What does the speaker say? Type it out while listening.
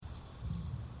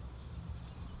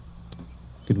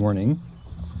Good morning.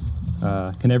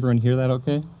 Can everyone hear that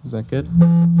okay? Is that good?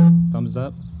 Thumbs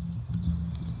up.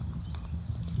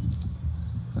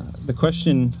 The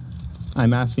question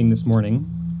I'm asking this morning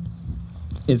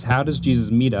is, how does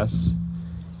Jesus meet us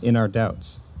in our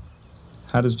doubts?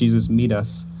 How does Jesus meet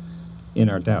us in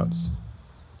our doubts?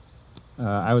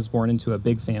 I was born into a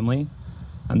big family.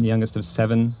 I'm the youngest of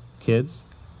 7 kids,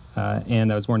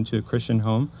 and I was born into a Christian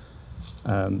home.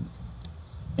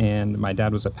 And my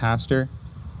dad was a pastor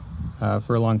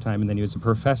for a long time, and then he was a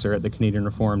professor at the Canadian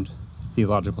Reformed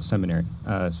Theological Seminary,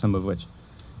 some of which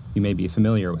you may be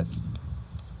familiar with.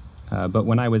 But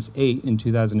when I was 8 in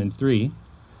 2003,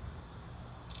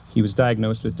 he was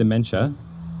diagnosed with dementia,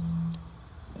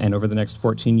 and over the next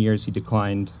 14 years he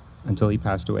declined until he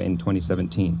passed away in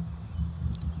 2017.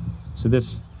 So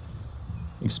this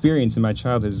experience in my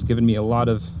childhood has given me a lot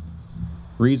of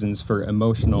reasons for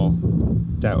emotional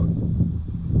doubt.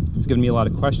 It's given me a lot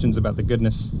of questions about the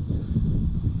goodness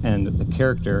and the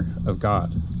character of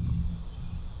God.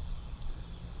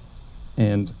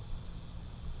 And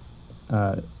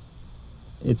I've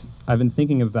been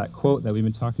thinking of that quote that we've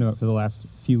been talking about for the last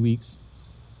few weeks.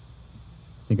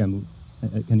 Can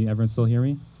everyone still hear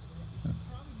me?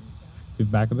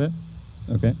 Move back a bit?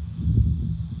 Okay.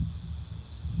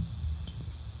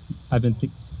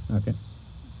 Okay.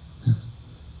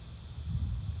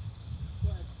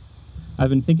 I've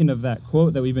been thinking of that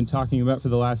quote that we've been talking about for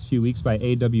the last few weeks by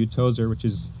A.W. Tozer, which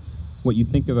is, what you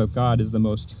think about God is the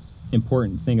most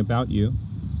important thing about you.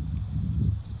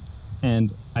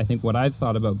 And I think what I've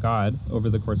thought about God over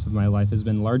the course of my life has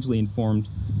been largely informed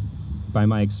by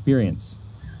my experience.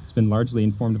 It's been largely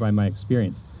informed by my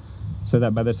experience. So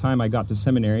that by the time I got to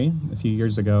seminary a few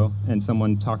years ago and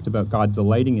someone talked about God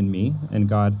delighting in me and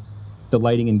God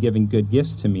delighting in giving good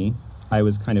gifts to me, I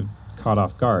was kind of caught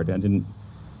off guard. I didn't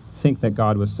think that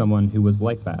God was someone who was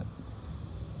like that.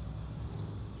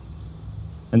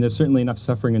 And there's certainly enough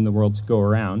suffering in the world to go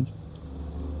around.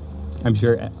 I'm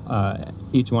sure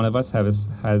each one of us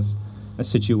has a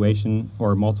situation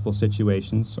or multiple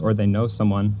situations, or they know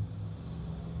someone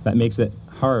that makes it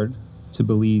hard to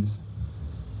believe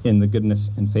in the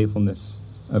goodness and faithfulness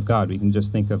of God. We can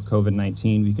just think of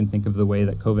COVID-19. We can think of the way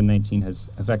that COVID-19 has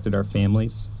affected our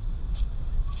families.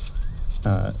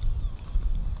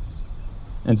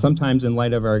 And sometimes in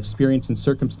light of our experience and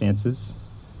circumstances,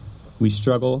 we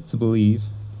struggle to believe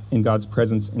in God's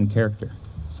presence and character.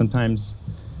 Sometimes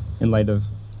in light of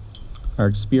our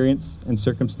experience and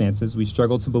circumstances, we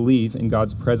struggle to believe in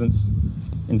God's presence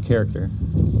and character.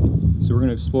 So we're going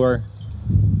to explore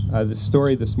this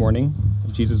story this morning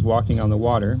of Jesus walking on the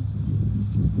water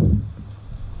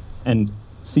and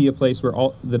see a place where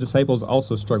all the disciples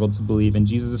also struggled to believe in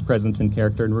Jesus' presence and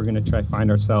character, and we're going to try to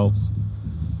find ourselves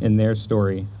in their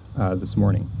story this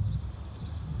morning.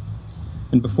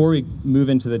 And before we move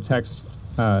into the text,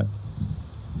 I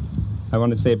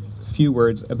want to say a few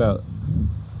words about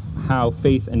how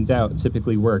faith and doubt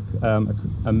typically work.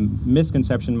 A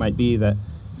misconception might be that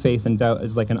faith and doubt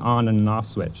is like an on and an off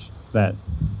switch, that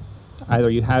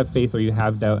either you have faith or you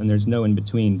have doubt and there's no in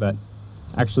between. But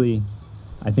actually,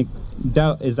 I think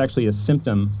doubt is actually a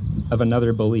symptom of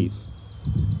another belief.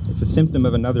 It's a symptom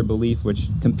of another belief which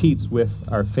competes with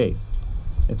our faith.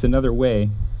 It's another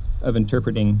way of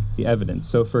interpreting the evidence.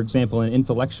 So, for example, an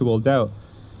intellectual doubt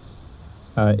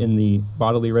in the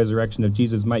bodily resurrection of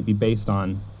Jesus might be based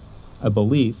on a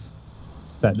belief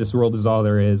that this world is all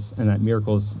there is and that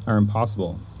miracles are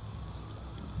impossible.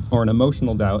 Or an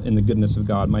emotional doubt in the goodness of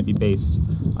God might be based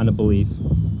on a belief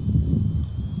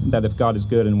that if God is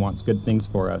good and wants good things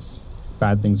for us,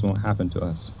 bad things won't happen to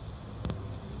us.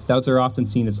 Doubts are often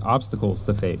seen as obstacles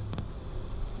to faith,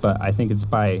 but I think it's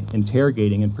by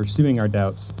interrogating and pursuing our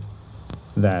doubts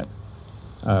that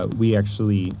we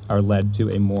actually are led to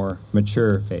a more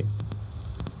mature faith.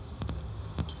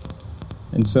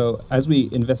 And so, as we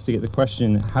investigate the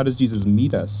question, how does Jesus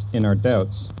meet us in our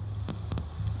doubts?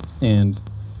 And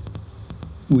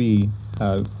we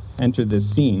enter this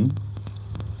scene,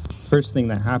 first thing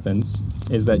that happens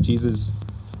is that Jesus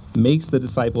makes the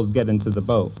disciples get into the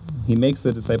boat. He makes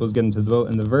the disciples get into the boat,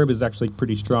 and the verb is actually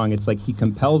pretty strong. It's like he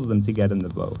compels them to get in the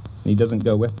boat, and he doesn't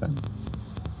go with them.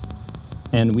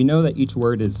 And we know that each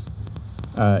word is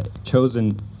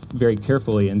chosen very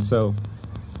carefully, and so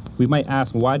we might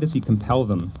ask, why does he compel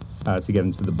them to get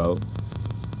into the boat?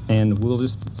 And we'll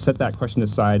just set that question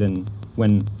aside, and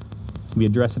when we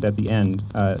address it at the end,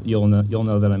 you'll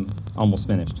know that I'm almost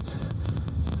finished.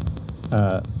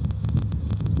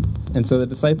 And so the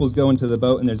disciples go into the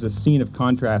boat, and there's a scene of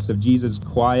contrast of Jesus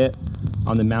quiet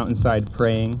on the mountainside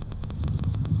praying,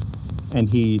 and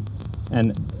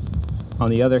On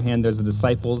the other hand, there's the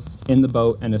disciples in the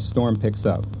boat, and a storm picks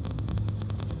up.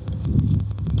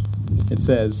 It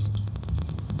says,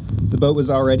 "The boat was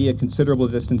already a considerable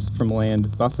distance from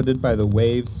land, buffeted by the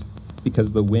waves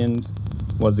because the wind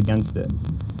was against it."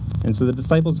 And so the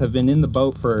disciples have been in the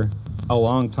boat for a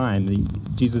long time.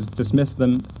 Jesus dismissed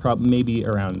them maybe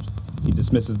around, he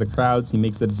dismisses the crowds, he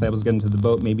makes the disciples get into the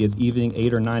boat, maybe it's evening,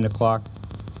 8 or 9 o'clock,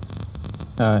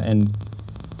 and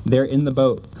they're in the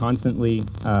boat constantly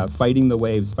fighting the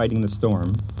waves, fighting the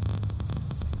storm.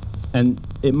 And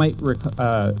it might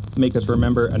make us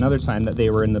remember another time that they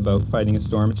were in the boat fighting a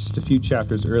storm. It's just a few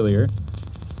chapters earlier.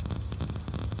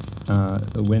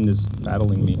 The wind is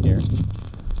battling me here.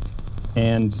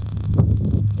 And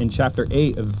in chapter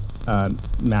 8 of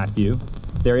Matthew,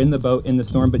 they're in the boat in the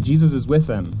storm, but Jesus is with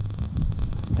them.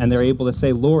 And they're able to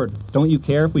say, "Lord, don't you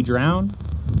care if we drown?"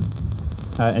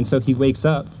 And so he wakes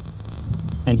up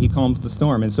and he calms the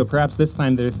storm. And so perhaps this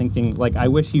time they're thinking, like, I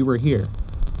wish he were here.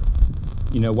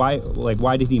 You know,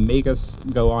 why did he make us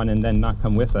go on and then not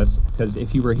come with us? Because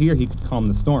if he were here, he could calm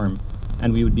the storm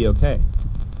and we would be okay.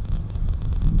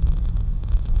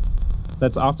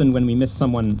 That's often when we miss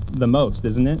someone the most,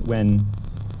 isn't it? When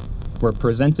we're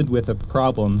presented with a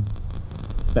problem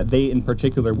that they in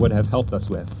particular would have helped us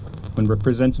with. When we're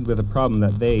presented with a problem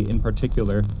that they in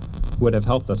particular would have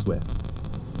helped us with.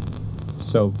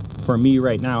 So for me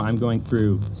right now, I'm going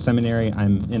through seminary.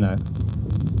 I'm in a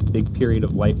big period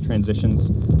of life transitions.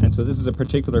 And so this is a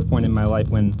particular point in my life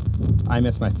when I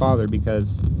miss my father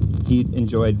because he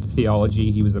enjoyed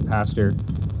theology. He was a pastor.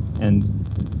 And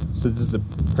so this is a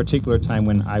particular time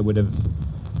when I would have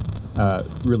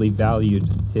really valued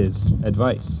his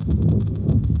advice.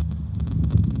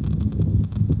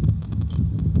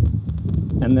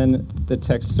 And then the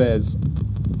text says,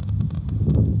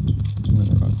 I'm on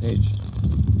the wrong page.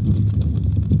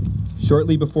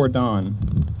 Shortly before dawn,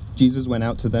 Jesus went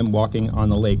out to them walking on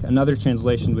the lake. Another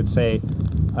translation would say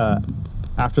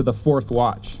after the fourth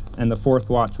watch, and the fourth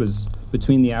watch was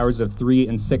between the hours of 3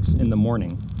 and 6 in the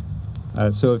morning.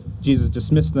 So if Jesus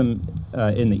dismissed them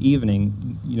in the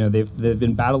evening, you know, they've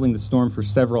been battling the storm for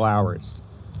several hours,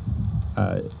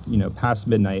 past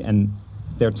midnight, and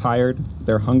they're tired,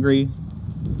 they're hungry,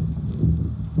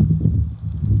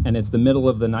 and it's the middle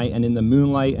of the night, and in the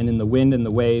moonlight and in the wind and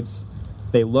the waves,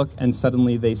 they look and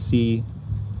suddenly they see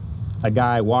a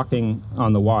guy walking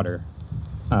on the water,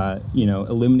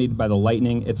 illuminated by the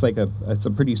lightning. It's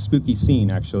a pretty spooky scene,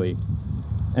 actually.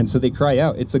 And so they cry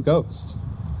out, "It's a ghost."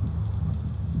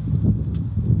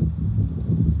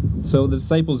 So the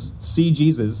disciples see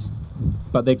Jesus,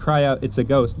 but they cry out, "It's a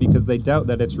ghost," because they doubt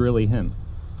that it's really him.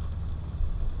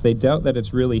 They doubt that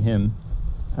it's really him.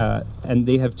 And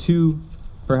they have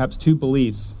perhaps two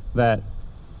beliefs that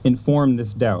inform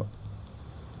this doubt.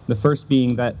 The first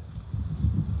being that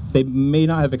they may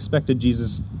not have expected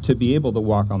Jesus to be able to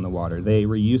walk on the water. They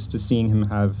were used to seeing him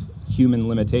have human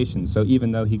limitations. So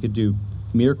even though he could do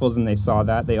miracles and they saw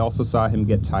that, they also saw him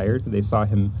get tired. They saw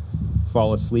him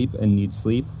fall asleep and need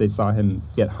sleep. They saw him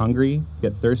get hungry,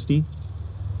 get thirsty.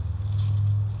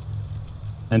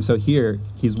 And so here,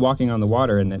 he's walking on the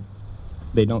water and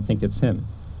they don't think it's him.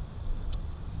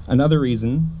 Another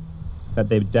reason that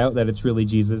they doubt that it's really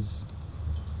Jesus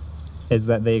is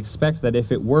that they expect that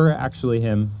if it were actually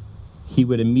him, he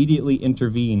would immediately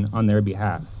intervene on their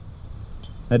behalf.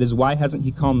 That is, why hasn't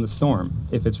he calmed the storm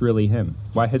if it's really him?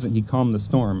 Why hasn't he calmed the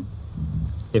storm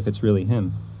if it's really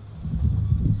him?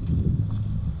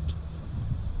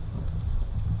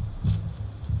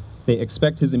 They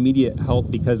expect his immediate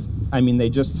help because, they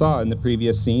just saw in the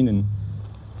previous scene in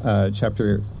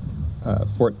chapter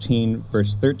 14,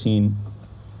 verse 13,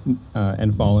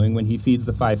 and following, when he feeds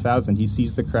the 5,000, he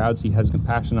sees the crowds, he has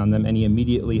compassion on them, and he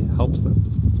immediately helps them.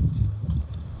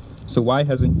 So why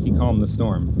hasn't he calmed the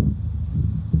storm?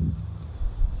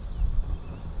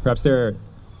 Perhaps there are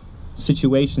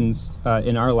situations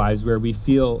in our lives where we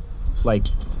feel like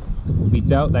we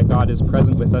doubt that God is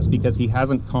present with us because he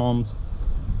hasn't calmed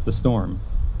the storm.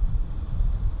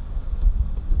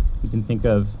 You can think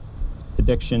of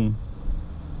addiction,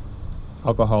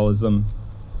 alcoholism,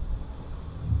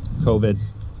 COVID,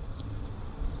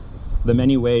 the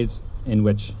many ways in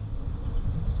which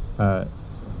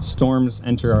storms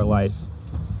enter our life,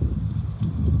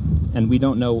 and we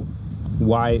don't know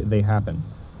why they happen.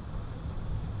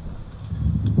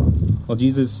 Well,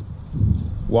 Jesus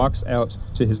walks out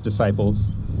to his disciples,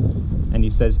 and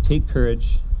he says, "Take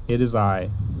courage, it is I,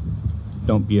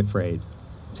 don't be afraid."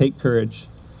 Take courage,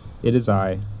 it is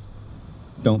I,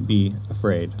 don't be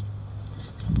afraid.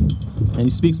 And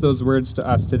he speaks those words to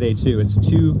us today too. It's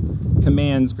two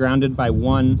commands grounded by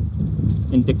one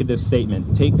indicative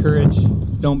statement. Take courage,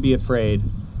 don't be afraid,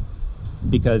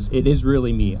 because it is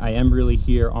really me. I am really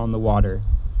here on the water.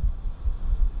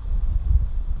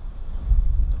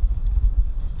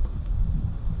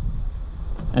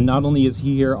 And not only is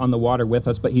he here on the water with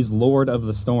us, but he's Lord of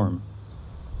the storm.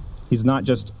 He's not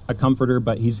just a comforter,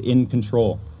 but he's in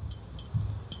control.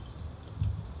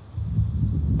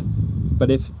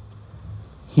 But if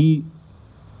he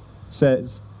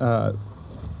says,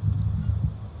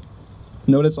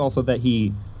 notice also that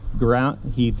he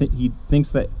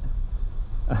thinks that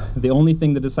the only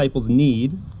thing the disciples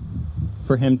need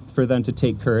for them to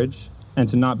take courage and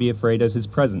to not be afraid is his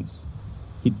presence.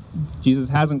 Jesus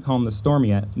hasn't calmed the storm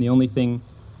yet, and the only thing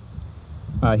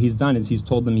he's done is he's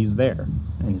told them he's there.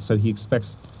 And so he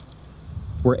expects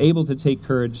we're able to take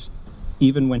courage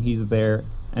even when he's there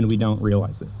and we don't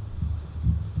realize it.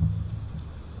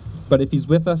 But if he's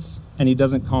with us and he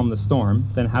doesn't calm the storm,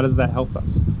 then how does that help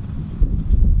us?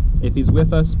 If he's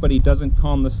with us but he doesn't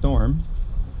calm the storm,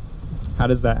 how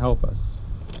does that help us?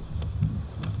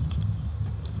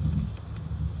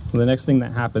 Well, the next thing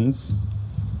that happens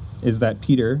is that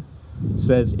Peter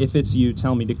says, "If it's you,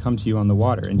 tell me to come to you on the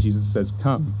water." And Jesus says,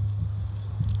 "Come."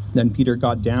 Then Peter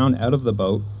got down out of the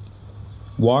boat,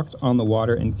 walked on the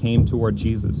water, and came toward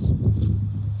Jesus.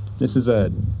 This is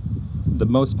the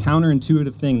most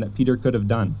counterintuitive thing that Peter could have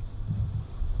done.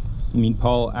 I mean,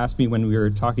 Paul asked me when we were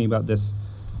talking about this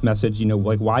message,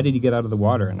 why did he get out of the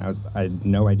water? And I had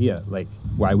no idea.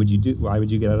 Why would you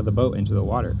get out of the boat into the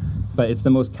water? But it's the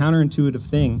most counterintuitive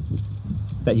thing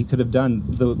that he could have done.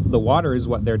 The water is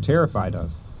what they're terrified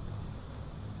of.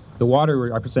 The water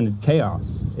represented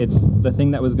chaos. It's the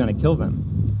thing that was going to kill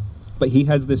them. But he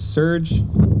has this surge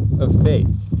of faith.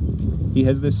 He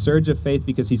has this surge of faith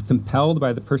because he's compelled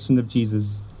by the person of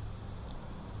Jesus.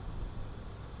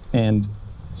 And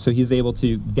so he's able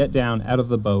to get down out of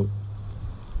the boat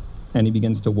and he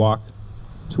begins to walk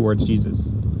towards Jesus.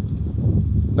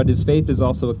 But his faith is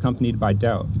also accompanied by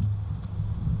doubt,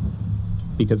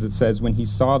 because it says when he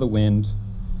saw the wind,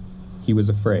 he was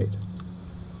afraid.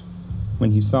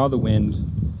 When he saw the wind,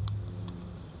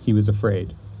 he was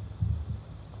afraid.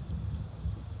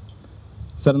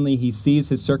 Suddenly he sees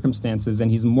his circumstances,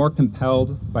 and he's more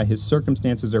compelled by his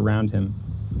circumstances around him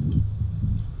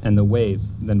and the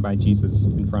waves than by Jesus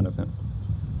in front of him.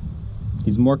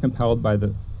 He's more compelled by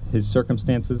his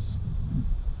circumstances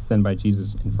than by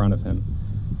Jesus in front of him.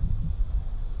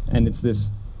 And it's this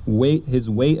his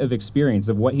weight of experience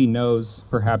of what he knows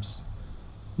perhaps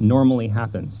normally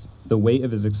happens. The weight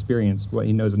of his experience, what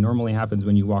he knows normally happens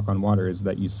when you walk on water, is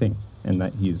that you sink and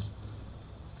that he's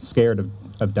scared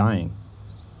of dying.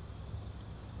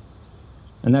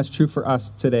 And that's true for us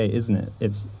today, isn't it?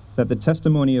 It's that the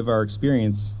testimony of our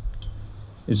experience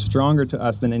is stronger to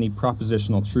us than any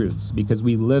propositional truths because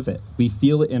we live it. We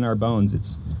feel it in our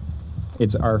bones.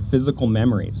 It's our physical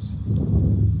memories.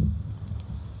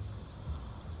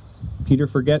 Peter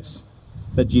forgets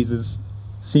that Jesus,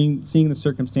 seeing the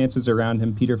circumstances around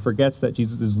him, Peter forgets that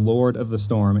Jesus is Lord of the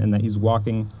storm and that he's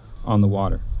walking on the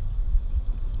water.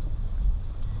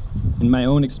 In my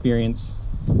own experience,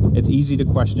 it's easy to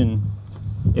question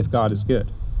if God is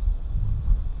good.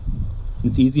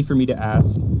 It's easy for me to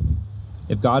ask,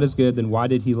 if God is good, then why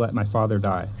did he let my father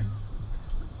die?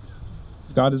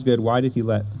 If God is good, why did he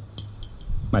let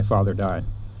my father die?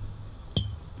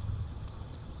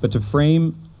 But to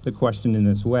frame the question in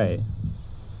this way,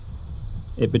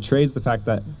 it betrays the fact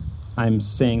that I'm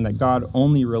saying that God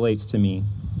only relates to me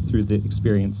through the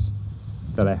experience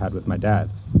that I had with my dad.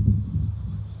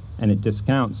 And it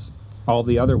discounts all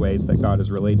the other ways that God has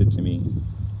related to me.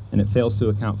 And it fails to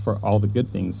account for all the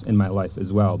good things in my life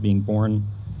as well. Being born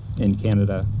in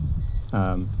Canada,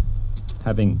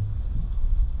 having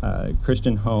a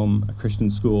Christian home,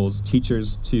 Christian schools,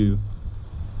 teachers to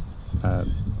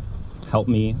help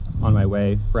me on my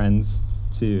way, friends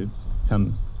to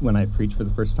come when I preach for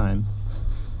the first time.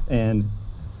 And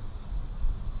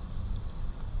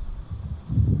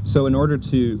so in order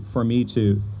for me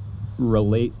to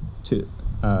relate to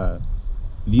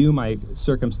view my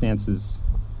circumstances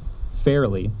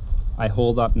fairly, I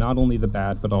hold up not only the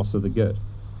bad but also the good.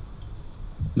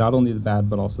 Not only the bad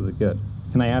but also the good.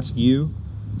 Can I ask you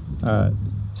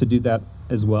to do that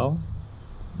as well?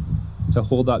 To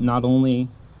hold up not only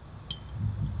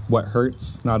what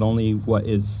hurts, not only what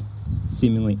is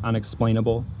seemingly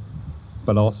unexplainable,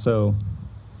 but also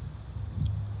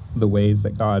the ways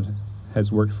that God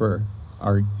has worked for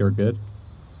your good.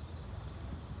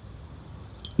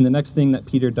 And the next thing that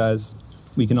Peter does,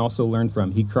 we can also learn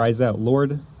from. He cries out,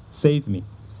 "Lord, save me."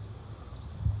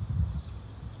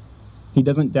 He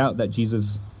doesn't doubt that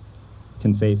Jesus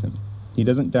can save him. He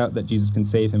doesn't doubt that Jesus can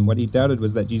save him. What he doubted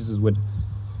was that Jesus would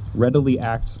readily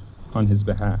act on his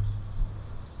behalf.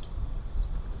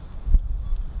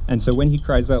 And so when he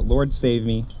cries out, "Lord, save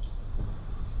me,"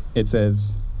 it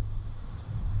says,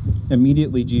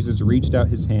 immediately Jesus reached out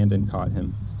his hand and caught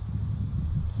him.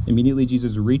 Immediately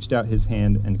Jesus reached out his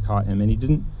hand and caught him. And he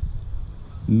didn't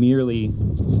merely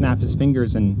snap his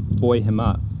fingers and buoy him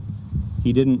up.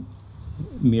 He didn't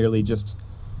merely just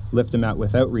lift him out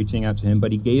without reaching out to him,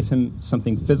 but he gave him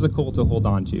something physical to hold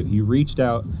on to. He reached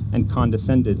out and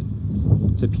condescended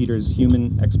to Peter's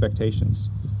human expectations.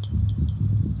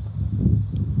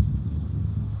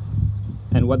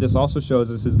 And what this also shows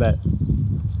us is that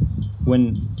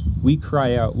when we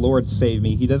cry out, "Lord, save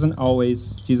me,"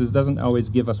 Jesus doesn't always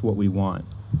give us what we want.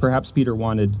 Perhaps Peter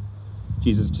wanted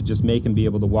Jesus to just make him be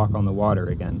able to walk on the water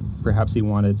again. Perhaps he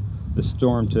wanted the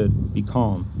storm to be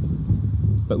calm.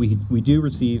 But we do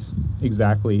receive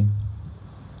exactly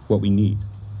what we need.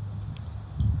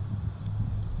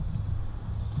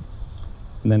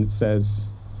 And then it says,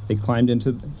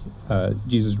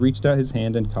 Jesus reached out his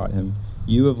hand and caught him.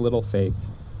 "You of little faith,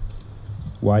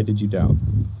 why did you doubt?"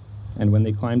 And when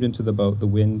they climbed into the boat, the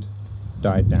wind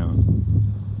died down.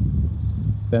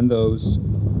 Then those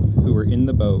who were in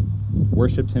the boat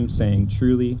worshipped him, saying,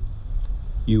 "Truly,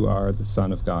 you are the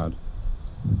Son of God."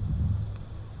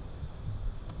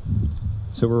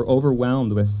 So we're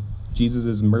overwhelmed with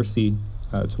Jesus' mercy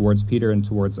towards Peter and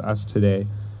towards us today.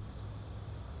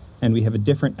 And we have a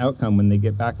different outcome when they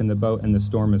get back in the boat and the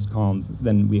storm is calmed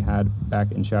than we had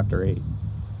back in chapter 8.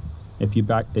 If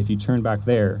you turn back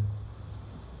there,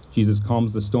 Jesus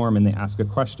calms the storm and they ask a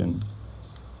question.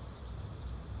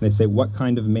 They say, "What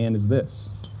kind of man is this?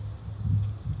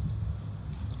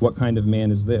 What kind of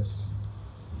man is this?"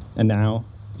 And now,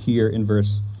 here in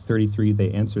verse 33,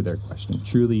 they answer their question.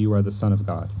 "Truly, you are the Son of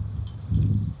God."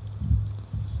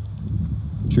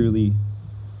 Truly,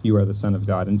 you are the Son of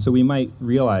God. And so we might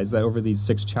realize that over these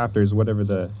 6 chapters, whatever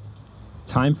the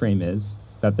time frame is,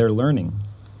 that they're learning.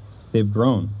 They've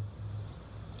grown.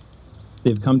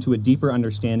 They've come to a deeper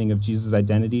understanding of Jesus'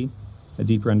 identity, a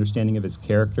deeper understanding of his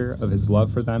character, of his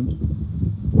love for them.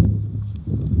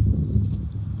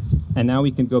 And now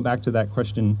we can go back to that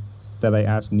question that I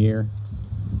asked near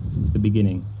the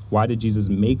beginning. Why did Jesus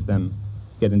make them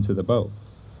get into the boat?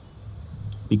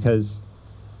 Because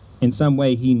in some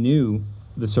way he knew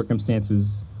the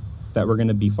circumstances that were going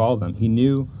to befall them. He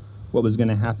knew what was going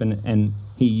to happen, and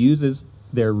he uses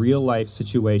their real life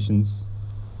situations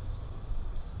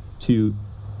to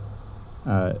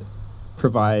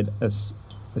provide a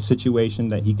situation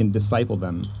that he can disciple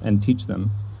them and teach them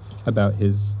about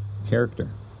his character.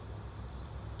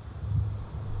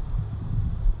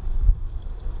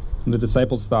 The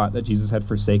disciples thought that Jesus had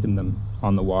forsaken them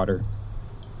on the water,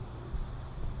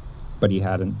 but he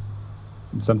hadn't.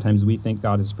 And sometimes we think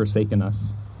God has forsaken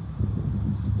us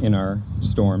in our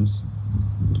storms,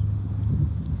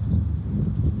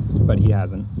 but he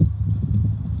hasn't.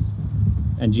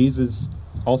 And Jesus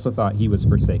also thought he was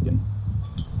forsaken.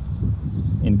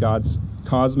 In God's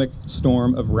cosmic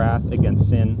storm of wrath against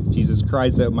sin, Jesus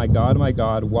cries out, my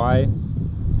God, why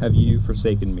have you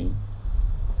forsaken me?"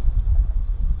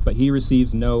 But he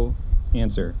receives no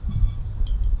answer.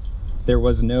 There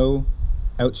was no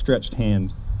outstretched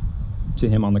hand to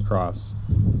him on the cross.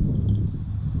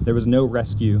 There was no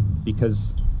rescue,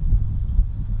 because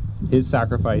his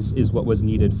sacrifice is what was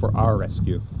needed for our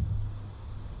rescue.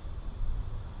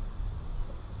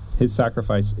 His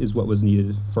sacrifice is what was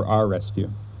needed for our rescue.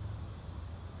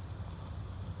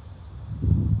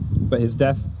 But his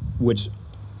death, which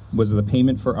was the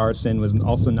payment for our sin, was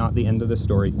also not the end of the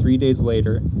story. 3 days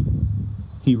later,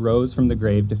 he rose from the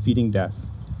grave, defeating death,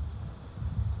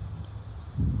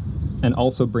 and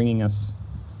also bringing us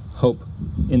hope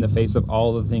in the face of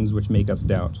all the things which make us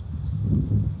doubt.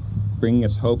 Bringing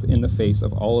us hope in the face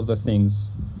of all of the things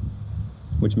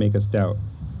which make us doubt.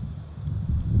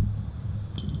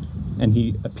 And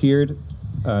he appeared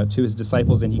to his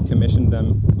disciples, and he commissioned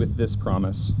them with this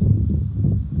promise: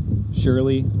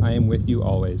 "Surely I am with you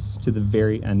always, to the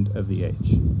very end of the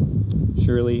age."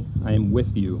 Surely I am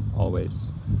with you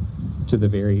always, to the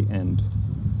very end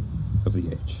of the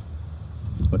age.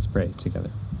 Let's pray together.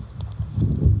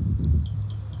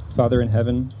 Father in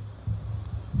heaven,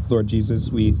 Lord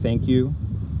Jesus, we thank you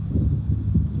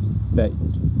that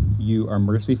you are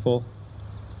merciful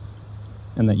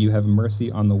and that you have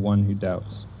mercy on the one who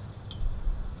doubts.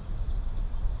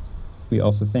 We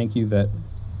also thank you that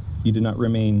you do not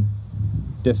remain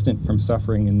distant from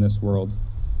suffering in this world,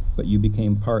 but you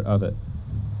became part of it,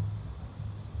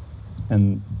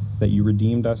 and that you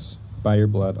redeemed us by your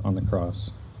blood on the cross.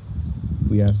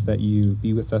 We ask that you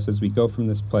be with us as we go from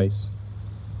this place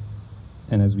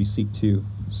and as we seek to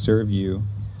serve you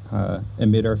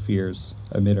amid our fears,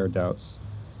 amid our doubts.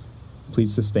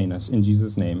 Please sustain us. In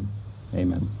Jesus' name,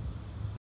 amen.